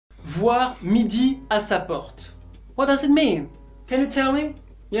Voir midi à sa porte. What does it mean? Can you tell me?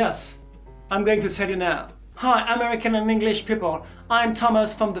 Yes, I'm going to tell you now. Hi, American and English people. I'm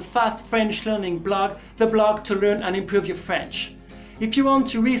Thomas from the Fast French Learning blog, the blog to learn and improve your French. If you want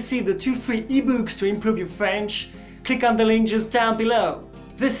to receive the 2 free ebooks to improve your French, click on the link just down below.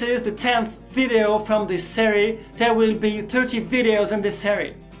 This is the 10th video from this series. There will be 30 videos in this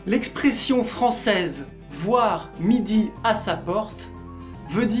series. L'expression française « voir midi à sa porte »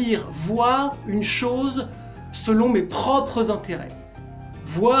 veut dire voir une chose selon mes propres intérêts.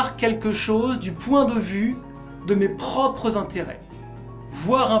 Voir quelque chose du point de vue de mes propres intérêts.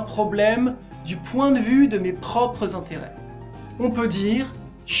 Voir un problème du point de vue de mes propres intérêts. On peut dire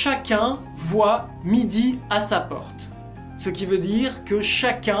chacun voit midi à sa porte. Ce qui veut dire que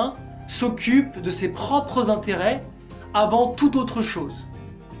chacun s'occupe de ses propres intérêts avant toute autre chose.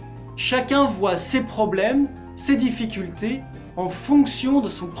 Chacun voit ses problèmes, ses difficultés en fonction de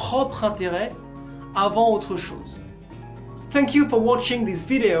son propre intérêt avant autre chose. Thank you for watching this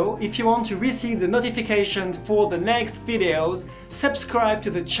video. If you want to receive the notifications for the next videos, subscribe to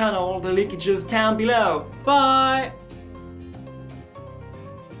the channel, the link is just down below. Bye!